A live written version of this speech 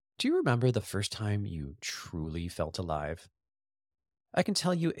Do you remember the first time you truly felt alive? I can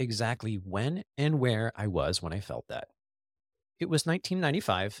tell you exactly when and where I was when I felt that. It was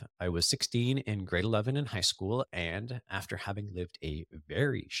 1995. I was 16 in grade 11 in high school, and after having lived a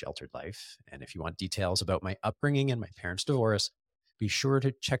very sheltered life, and if you want details about my upbringing and my parents' divorce, be sure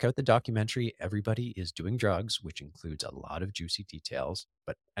to check out the documentary Everybody is Doing Drugs, which includes a lot of juicy details.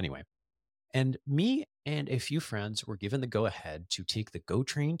 But anyway, and me and a few friends were given the go ahead to take the GO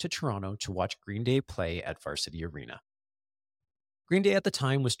train to Toronto to watch Green Day play at Varsity Arena. Green Day at the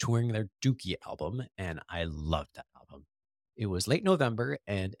time was touring their Dookie album, and I loved that album. It was late November,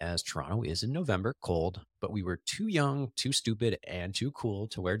 and as Toronto is in November, cold, but we were too young, too stupid, and too cool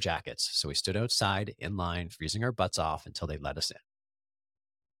to wear jackets, so we stood outside in line, freezing our butts off until they let us in.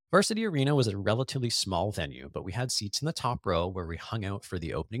 Varsity Arena was a relatively small venue, but we had seats in the top row where we hung out for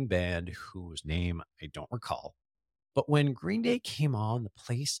the opening band, whose name I don't recall. But when Green Day came on, the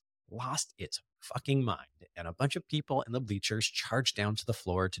place lost its fucking mind, and a bunch of people in the bleachers charged down to the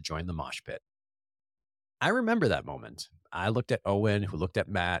floor to join the mosh pit. I remember that moment. I looked at Owen, who looked at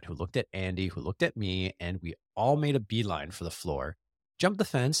Matt, who looked at Andy, who looked at me, and we all made a beeline for the floor, jumped the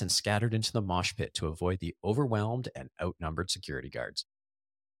fence, and scattered into the mosh pit to avoid the overwhelmed and outnumbered security guards.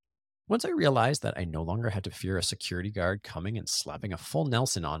 Once I realized that I no longer had to fear a security guard coming and slapping a full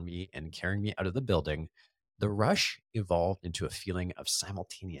Nelson on me and carrying me out of the building, the rush evolved into a feeling of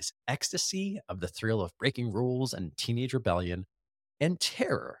simultaneous ecstasy, of the thrill of breaking rules and teenage rebellion, and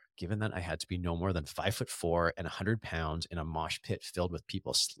terror, given that I had to be no more than 5'4" and 100 pounds in a mosh pit filled with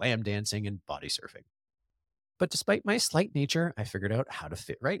people slam dancing and body surfing. But despite my slight nature, I figured out how to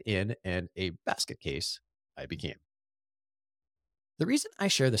fit right in, and a basket case I became. The reason I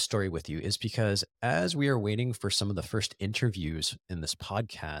share this story with you is because as we are waiting for some of the first interviews in this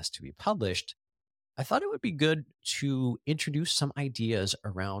podcast to be published, I thought it would be good to introduce some ideas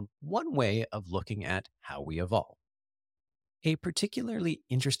around one way of looking at how we evolve. A particularly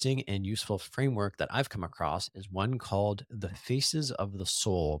interesting and useful framework that I've come across is one called The Faces of the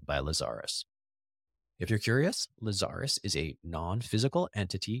Soul by Lazarus. If you're curious, Lazarus is a non physical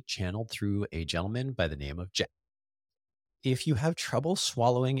entity channeled through a gentleman by the name of Jack. If you have trouble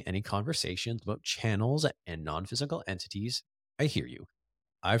swallowing any conversations about channels and non physical entities, I hear you.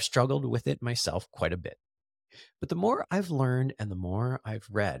 I've struggled with it myself quite a bit. But the more I've learned and the more I've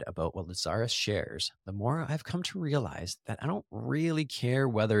read about what Lazarus shares, the more I've come to realize that I don't really care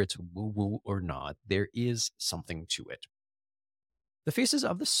whether it's woo woo or not. There is something to it. The faces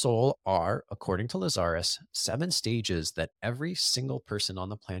of the soul are, according to Lazarus, 7 stages that every single person on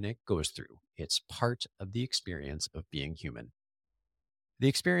the planet goes through. It's part of the experience of being human. The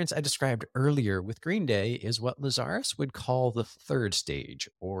experience I described earlier with Green Day is what Lazarus would call the 3rd stage,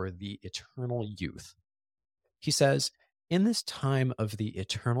 or the eternal youth. He says, in this time of the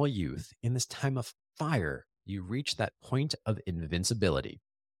eternal youth, in this time of fire, you reach that point of invincibility.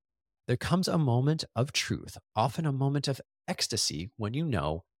 There comes a moment of truth, often a moment of ecstasy, when you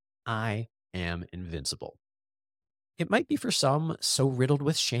know, I am invincible. It might be for some so riddled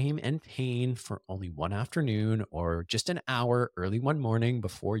with shame and pain for only one afternoon or just an hour early one morning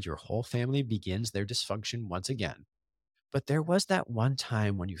before your whole family begins their dysfunction once again. But there was that one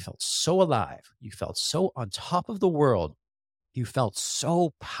time when you felt so alive, you felt so on top of the world, you felt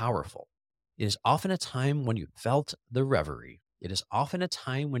so powerful. It is often a time when you felt the reverie. It is often a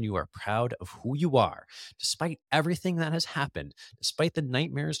time when you are proud of who you are, despite everything that has happened, despite the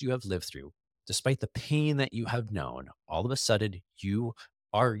nightmares you have lived through, despite the pain that you have known. All of a sudden, you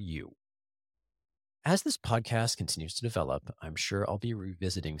are you. As this podcast continues to develop, I'm sure I'll be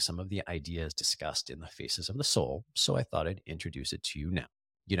revisiting some of the ideas discussed in the Faces of the Soul, so I thought I'd introduce it to you now,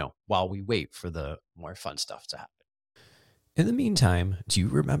 while we wait for the more fun stuff to happen. In the meantime, do you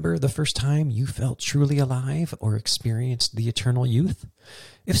remember the first time you felt truly alive or experienced the eternal youth?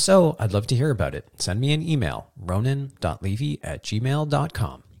 If so, I'd love to hear about it. Send me an email,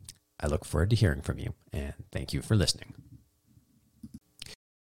 ronan.levy@gmail.com. I look forward to hearing from you, and thank you for listening.